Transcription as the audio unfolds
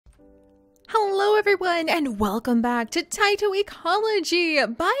Hello everyone and welcome back to TYTO Ecology,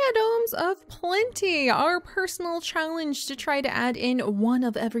 Biodomes of Plenty, our personal challenge to try to add in one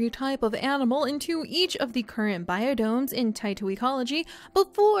of every type of animal into each of the current biodomes in TYTO Ecology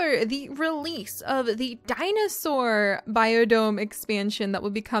before the release of the dinosaur biodome expansion that will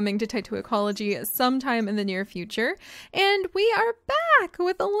be coming to TYTO Ecology sometime in the near future. And we are back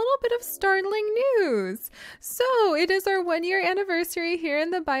with a little bit of startling news. So it is our 1-year anniversary here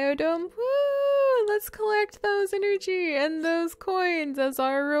in the biodome. Woo! Let's collect those energy and those coins as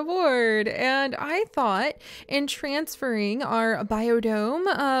our reward. And I thought in transferring our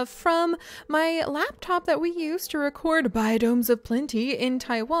biodome from my laptop that we use to record Biodomes of Plenty in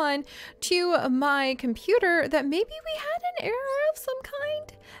Taiwan to my computer that maybe we had an error of some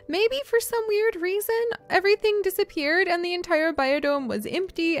kind. Maybe for some weird reason everything disappeared and the entire biodome was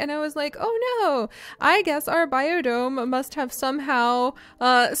empty, and I was like, oh no, I guess our biodome must have somehow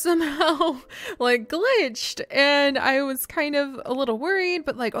like glitched. And I was kind of a little worried,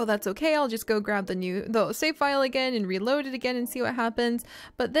 but like, oh, that's okay, I'll just go grab the save file again and reload it again and see what happens.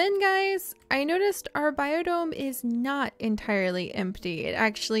 But then guys, I noticed our biodome is not entirely empty. It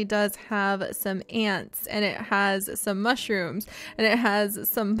actually does have some ants, and it has some mushrooms, and it has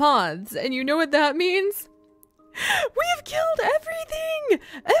some moths. And you know what that means? We've killed everything!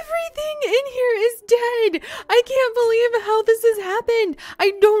 Everything in here is dead! I can't believe how this has happened!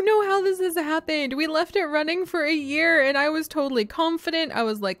 I don't know how this has happened. We left it running for a year and I was totally confident. I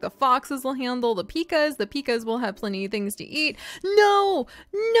was like, the foxes will handle the pikas will have plenty of things to eat. No!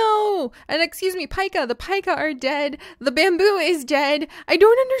 No! And excuse me, the pika are dead. The bamboo is dead. I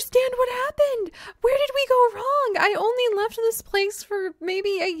don't understand what happened. Where did we go wrong? I only left this place for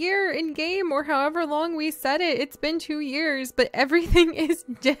maybe a year in game, or however long we said it. It's been 2 years, but everything is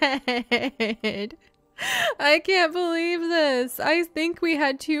dead. I can't believe this. I think we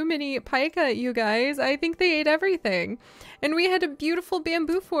had too many pika, you guys. I think they ate everything. And we had a beautiful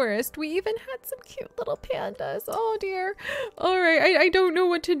bamboo forest. We even had some cute little pandas. Oh dear. Alright, I don't know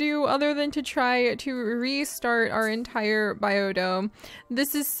what to do other than to try to restart our entire biodome.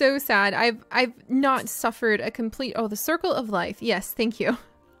 This is so sad. I've not suffered a complete... Oh, the circle of life. Yes, thank you.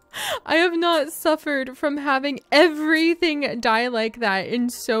 I have not suffered from having everything die like that in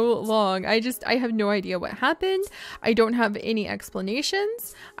so long. I have no idea what happened. I don't have any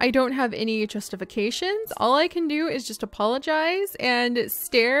explanations. I don't have any justifications. All I can do is just apologize and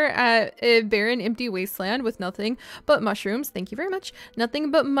stare at a barren, empty wasteland with nothing but mushrooms. Thank you very much.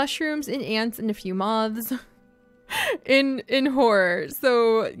 Nothing but mushrooms and ants and a few moths. in horror.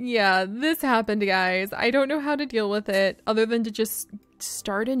 So yeah, this happened, guys. I don't know how to deal with it other than to just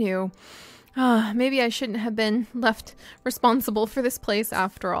start anew. Maybe I shouldn't have been left responsible for this place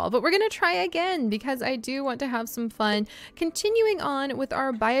after all, but we're gonna try again because I do want to have some fun continuing on with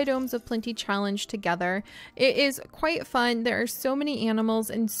our Biodomes of Plenty challenge together. It is quite fun. There are so many animals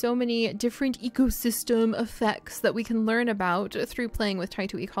and so many different ecosystem effects that we can learn about through playing with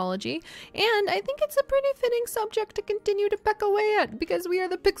TYTO Ecology, and I think it's a pretty fitting subject to continue to peck away at because we are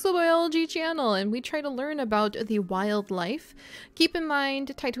the Pixel Biology channel and we try to learn about the wildlife. Keep in mind,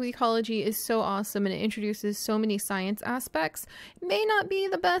 TYTO Ecology is so awesome and it introduces so many science aspects. It may not be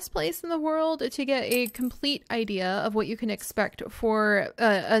the best place in the world to get a complete idea of what you can expect for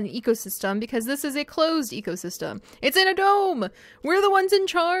an ecosystem, because this is a closed ecosystem. It's in a dome. We're the ones in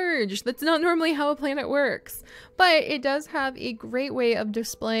charge. That's not normally how a planet works. But it does have a great way of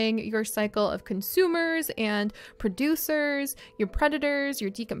displaying your cycle of consumers and producers, your predators,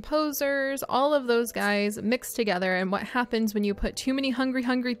 your decomposers, all of those guys mixed together, and what happens when you put too many hungry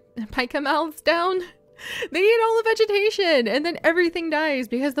pika mouths down. They eat all the vegetation and then everything dies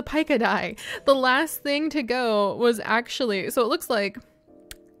because the pika die. The last thing to go was actually, so it looks like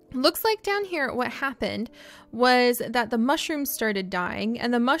down here what happened was that the mushrooms started dying,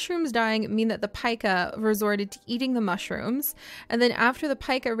 and the mushrooms dying mean that the pika resorted to eating the mushrooms, and then after the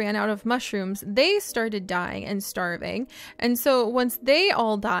pika ran out of mushrooms, they started dying and starving. And so once they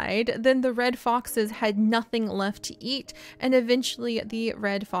all died, then the red foxes had nothing left to eat, and eventually the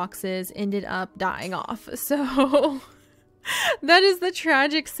red foxes ended up dying off. So that is the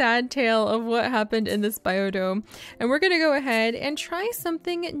tragic, sad tale of what happened in this biodome. And we're going to go ahead and try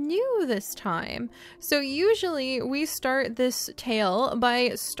something new this time. So usually we start this tale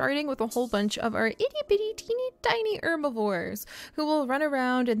by starting with a whole bunch of our itty bitty teeny tiny herbivores who will run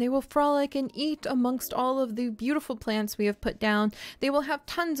around and they will frolic and eat amongst all of the beautiful plants we have put down. They will have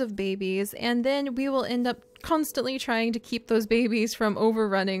tons of babies, and then we will end up constantly trying to keep those babies from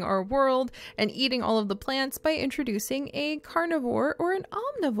overrunning our world and eating all of the plants by introducing a carnivore or an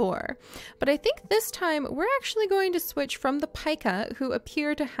omnivore. But I think this time we're actually going to switch from the pika, who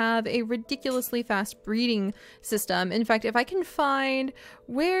appear to have a ridiculously fast breeding system. In fact, if I can find,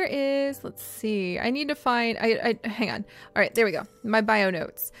 let's see, I need to find, hang on. All right, there we go. My bio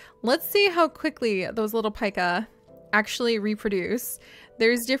notes. Let's see how quickly those little pika actually reproduce.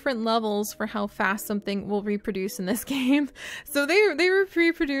 There's different levels for how fast something will reproduce in this game. So they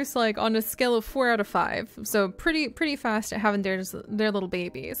reproduce like on a scale of 4 out of 5. So pretty fast at having their little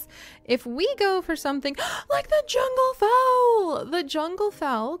babies. If we go for something like the jungle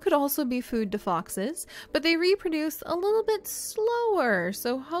fowl could also be food to foxes, but they reproduce a little bit slower.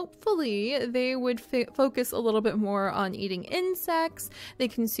 So hopefully they would focus a little bit more on eating insects. They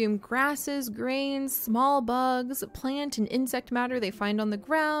consume grasses, grains, small bugs, plant and insect matter they find on the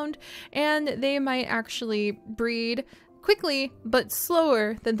ground, and they might actually breed quickly but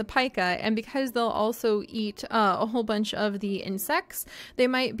slower than the pika. And because they'll also eat a whole bunch of the insects, they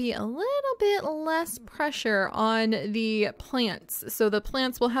might be a little bit less pressure on the plants. So the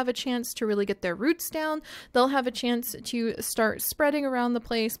plants will have a chance to really get their roots down. They'll have a chance to start spreading around the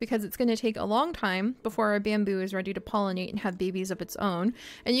place, because it's going to take a long time before our bamboo is ready to pollinate and have babies of its own.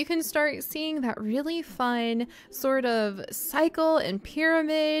 And you can start seeing that really fun sort of cycle and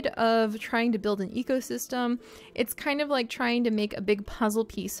pyramid of trying to build an ecosystem. It's kind of like trying to make a big puzzle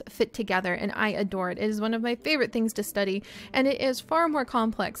piece fit together, and I adore it. It is one of my favorite things to study, and it is far more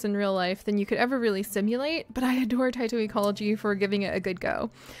complex in real life than you could ever really simulate, but I adore TYTO ecology for giving it a good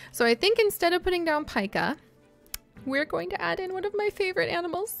go. So I think instead of putting down pika, we're going to add in one of my favorite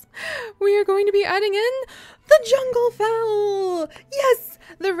animals. We are going to be adding in the jungle fowl. Yes,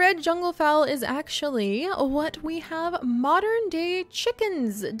 the red jungle fowl is actually what we have modern day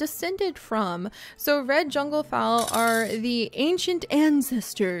chickens descended from. So red jungle fowl are the ancient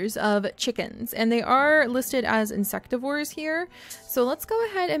ancestors of chickens, and they are listed as insectivores here. So let's go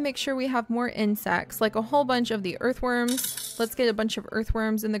ahead and make sure we have more insects, like a whole bunch of the earthworms. Let's get a bunch of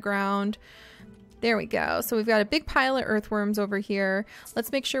earthworms in the ground. There we go. So we've got a big pile of earthworms over here.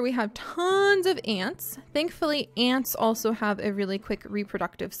 Let's make sure we have tons of ants. Thankfully, ants also have a really quick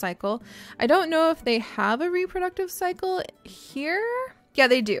reproductive cycle. I don't know if they have a reproductive cycle here. Yeah,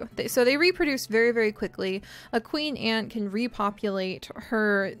 they do. So they reproduce very, very quickly. A queen ant can repopulate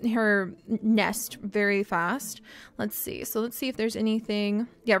her nest very fast. Let's see. So let's see if there's anything.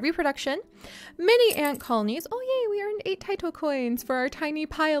 Yeah, reproduction. Many ant colonies. Oh, yay, we earned 8 TYTO coins for our tiny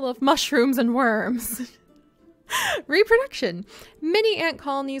pile of mushrooms and worms. Reproduction. Many ant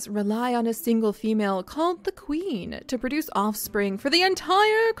colonies rely on a single female called the queen to produce offspring for the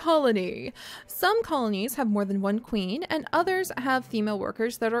entire colony. Some colonies have more than one queen, and others have female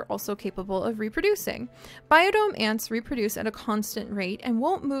workers that are also capable of reproducing. Biodome ants reproduce at a constant rate and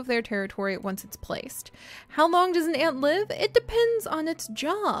won't move their territory once it's placed. How long does an ant live? It depends on its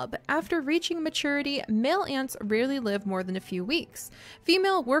job. After reaching maturity, male ants rarely live more than a few weeks.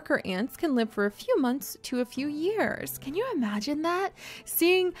 Female worker ants can live for a few months to a few years. Can you imagine that?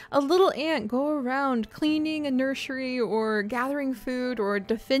 Seeing a little ant go around cleaning a nursery or gathering food or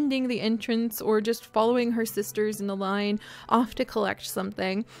defending the entrance or just following her sisters in the line off to collect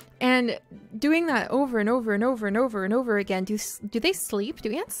something, and doing that over and over and over and over and over again. Do they sleep?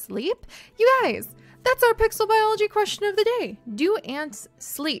 Do ants sleep? You guys, that's our pixel biology question of the day. Do ants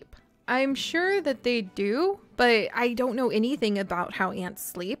sleep? I'm sure that they do, but I don't know anything about how ants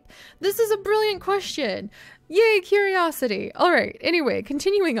sleep. This is a brilliant question. Yay, curiosity. All right, anyway,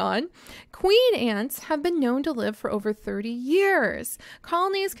 continuing on. Queen ants have been known to live for over 30 years.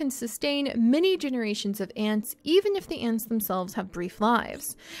 Colonies can sustain many generations of ants, even if the ants themselves have brief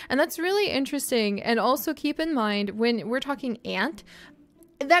lives. And that's really interesting. And also keep in mind, when we're talking ant,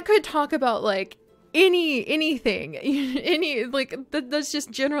 that could talk about like anything, that's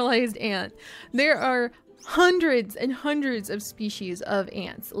just generalized ant. There are hundreds and hundreds of species of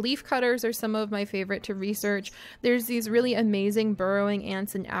ants. Leafcutters are some of my favorite to research. There's these really amazing burrowing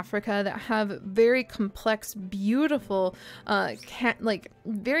ants in Africa that have very complex, beautiful,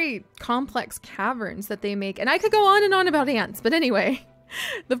 very complex caverns that they make. And I could go on and on about ants, but anyway,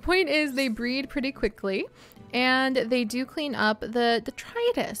 the point is they breed pretty quickly. And they do clean up the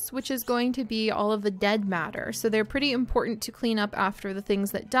detritus, which is going to be all of the dead matter. So they're pretty important to clean up after the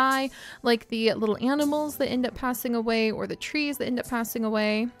things that die, like the little animals that end up passing away or the trees that end up passing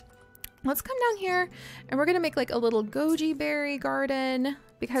away. Let's come down here and we're going to make like a little goji berry garden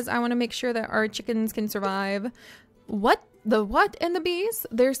because I want to make sure that our chickens can survive. What? The what and the bees?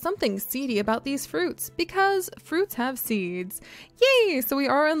 There's something seedy about these fruits because fruits have seeds. Yay! So we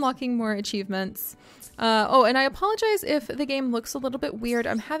are unlocking more achievements. Oh, and I apologize if the game looks a little bit weird.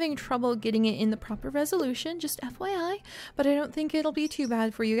 I'm having trouble getting it in the proper resolution, just FYI, but I don't think it'll be too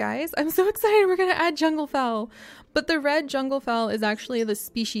bad for you guys. I'm so excited we're gonna add jungle fowl. But the red jungle fowl is actually the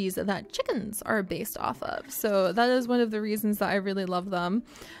species that chickens are based off of. So that is one of the reasons that I really love them.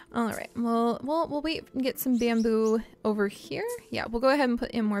 All right, well, we'll wait and get some bamboo over here. Yeah, we'll go ahead and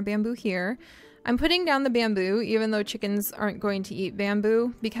put in more bamboo here. I'm putting down the bamboo, even though chickens aren't going to eat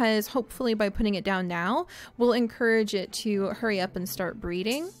bamboo, because hopefully by putting it down now, we'll encourage it to hurry up and start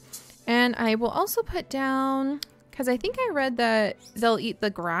breeding. And I will also put down, because I think I read that they'll eat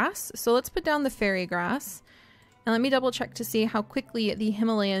the grass, so let's put down the fairy grass. And let me double check to see how quickly the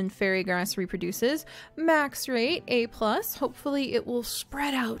Himalayan fairy grass reproduces. Max rate, A+. Hopefully it will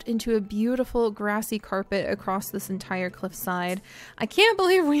spread out into a beautiful grassy carpet across this entire cliffside. I can't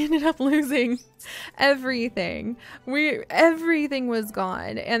believe we ended up losing everything. Everything was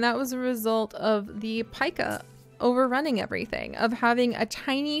gone, and that was a result of the pika overrunning everything, of having a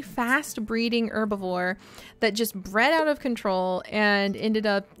tiny fast breeding herbivore that just bred out of control and ended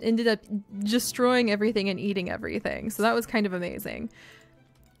up destroying everything and eating everything. So that was kind of amazing.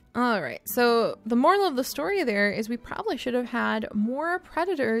 All right, so the moral of the story there is we probably should have had more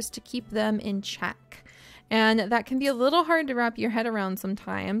predators to keep them in check. And that can be a little hard to wrap your head around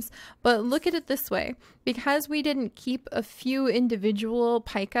sometimes, but look at it this way. Because we didn't keep a few individual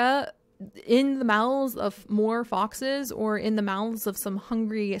pika in the mouths of more foxes or in the mouths of some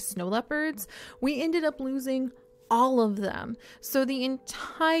hungry snow leopards, we ended up losing all of them. So the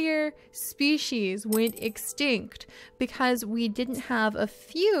entire species went extinct because we didn't have a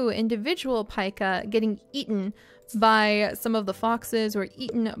few individual pika getting eaten by some of the foxes or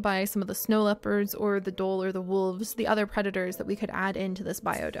eaten by some of the snow leopards or the dhole or the wolves, the other predators that we could add into this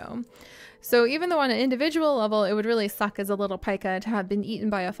biodome. So even though on an individual level it would really suck as a little pika to have been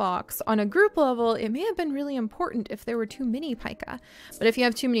eaten by a fox, on a group level it may have been really important if there were too many pika. But if you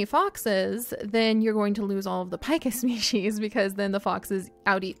have too many foxes, then you're going to lose all of the pika species because then the foxes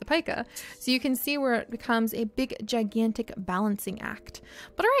out-eat the pika. So you can see where it becomes a big gigantic balancing act.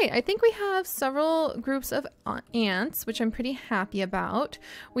 But all right, I think we have several groups of ants, which I'm pretty happy about.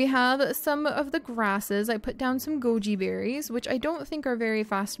 We have some of the grasses. I put down some goji berries, which I don't think are very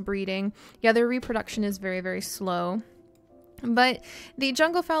fast breeding. Yeah, their reproduction is very, very slow. But the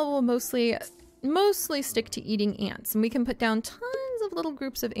jungle fowl will mostly stick to eating ants. And we can put down tons of little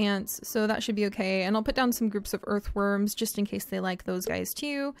groups of ants, so that should be okay. And I'll put down some groups of earthworms just in case they like those guys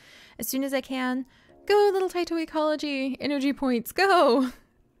too. As soon as I can. Go, little TYTO ecology. Energy points, go!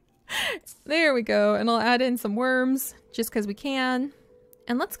 There we go. And I'll add in some worms just because we can.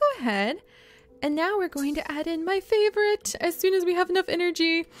 And let's go ahead. And now we're going to add in my favorite as soon as we have enough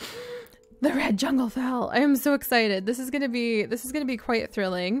energy. The red jungle fowl. I am so excited. This is gonna be quite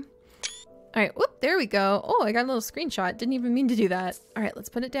thrilling. All right, whoop, there we go. Oh, I got a little screenshot. Didn't even mean to do that. All right, let's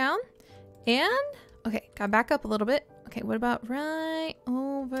put it down. And, okay, gotta back up a little bit. Okay, what about right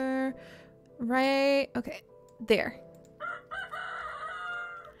over, right, okay, there.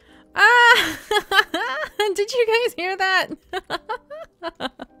 Ah! Did you guys hear that?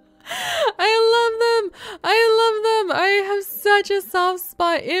 I love them. I love them. I have such a soft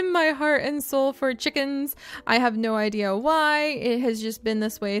spot in my heart and soul for chickens. I have no idea why. It has just been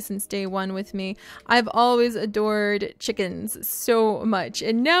this way since day one with me. I've always adored chickens so much.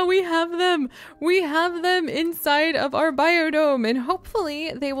 And now we have them. We have them inside of our biodome. And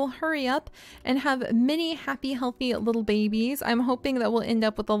hopefully they will hurry up and have many happy, healthy little babies. I'm hoping that we'll end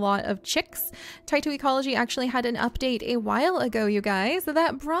up with a lot of chicks. TYTO Ecology actually had an update a while ago, you guys,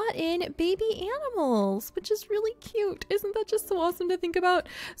 that brought in baby animals, which is really cute. Isn't that just so awesome to think about?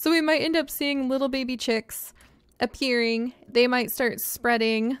 So we might end up seeing little baby chicks appearing. They might start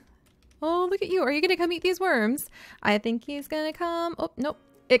spreading. Oh, look at you. Are you gonna come eat these worms? I think he's gonna come. Oh, nope.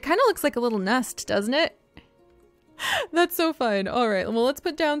 It kind of looks like a little nest, doesn't it? That's so fun. All right, well, let's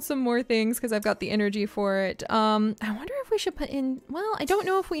put down some more things because I've got the energy for it. I wonder if we should put in, well, I don't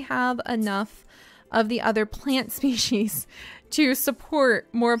know if we have enough of the other plant species to support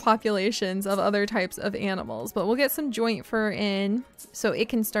more populations of other types of animals, but we'll get some joint fur in so it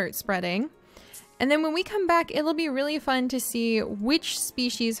can start spreading. And then when we come back, it'll be really fun to see which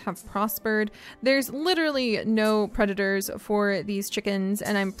species have prospered. There's literally no predators for these chickens,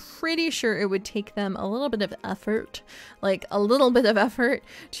 and I'm pretty sure it would take them a little bit of effort, like a little bit of effort,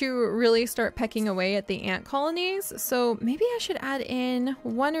 to really start pecking away at the ant colonies. So maybe I should add in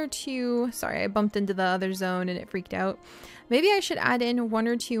one or two, sorry, I bumped into the other zone and it freaked out. Maybe I should add in one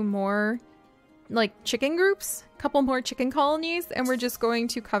or two more like chicken groups, couple more chicken colonies, and we're just going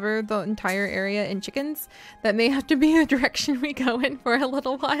to cover the entire area in chickens. That may have to be the direction we go in for a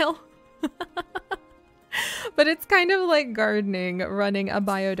little while. But it's kind of like gardening, running a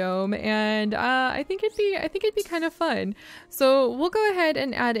biodome, and I think it'd be kind of fun. So we'll go ahead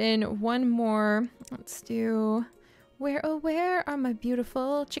and add in one more. Let's do, where are my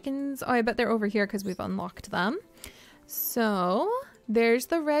beautiful chickens? Oh, I bet they're over here because we've unlocked them. So there's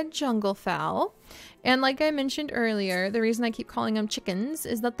the red jungle fowl. And like I mentioned earlier, the reason I keep calling them chickens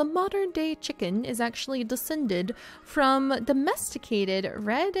is that the modern day chicken is actually descended from domesticated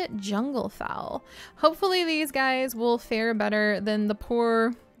red jungle fowl. Hopefully these guys will fare better than the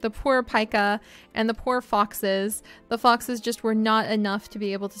poor pika and the poor foxes. The foxes just were not enough to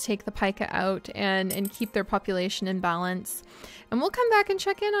be able to take the pika out and keep their population in balance. And we'll come back and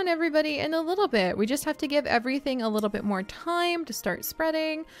check in on everybody in a little bit. We just have to give everything a little bit more time to start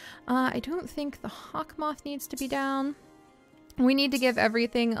spreading. I don't think the hawk moth needs to be down. We need to give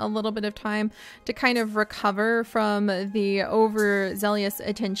everything a little bit of time to kind of recover from the overzealous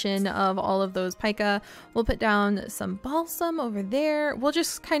attention of all of those pika. We'll put down some balsam over there. We'll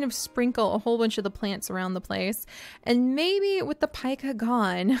just kind of sprinkle a whole bunch of the plants around the place. And maybe with the pika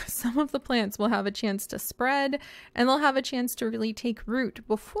gone, some of the plants will have a chance to spread and they'll have a chance to really take root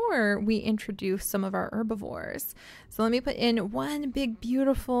before we introduce some of our herbivores. So let me put in one big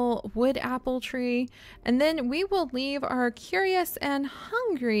beautiful wood apple tree, and then we will leave our curious and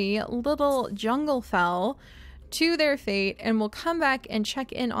hungry little jungle fowl to their fate, and we'll come back and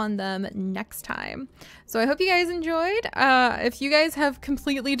check in on them next time. So I hope you guys enjoyed. If you guys have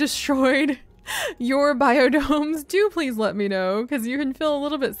completely destroyed your biodomes, do please let me know, because you can feel a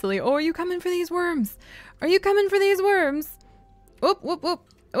little bit silly. Oh, are you coming for these worms? Are you coming for these worms? Whoop, whoop, whoop.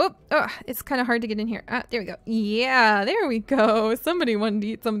 Oh, it's kind of hard to get in here. There we go. Yeah, there we go. Somebody wanted to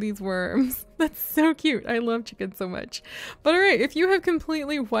eat some of these worms. That's so cute. I love chickens so much. But all right, if you have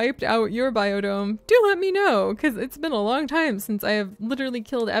completely wiped out your biodome, do let me know, because it's been a long time since I have literally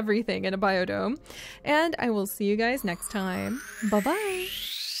killed everything in a biodome. And I will see you guys next time.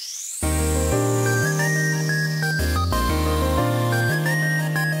 Bye-bye.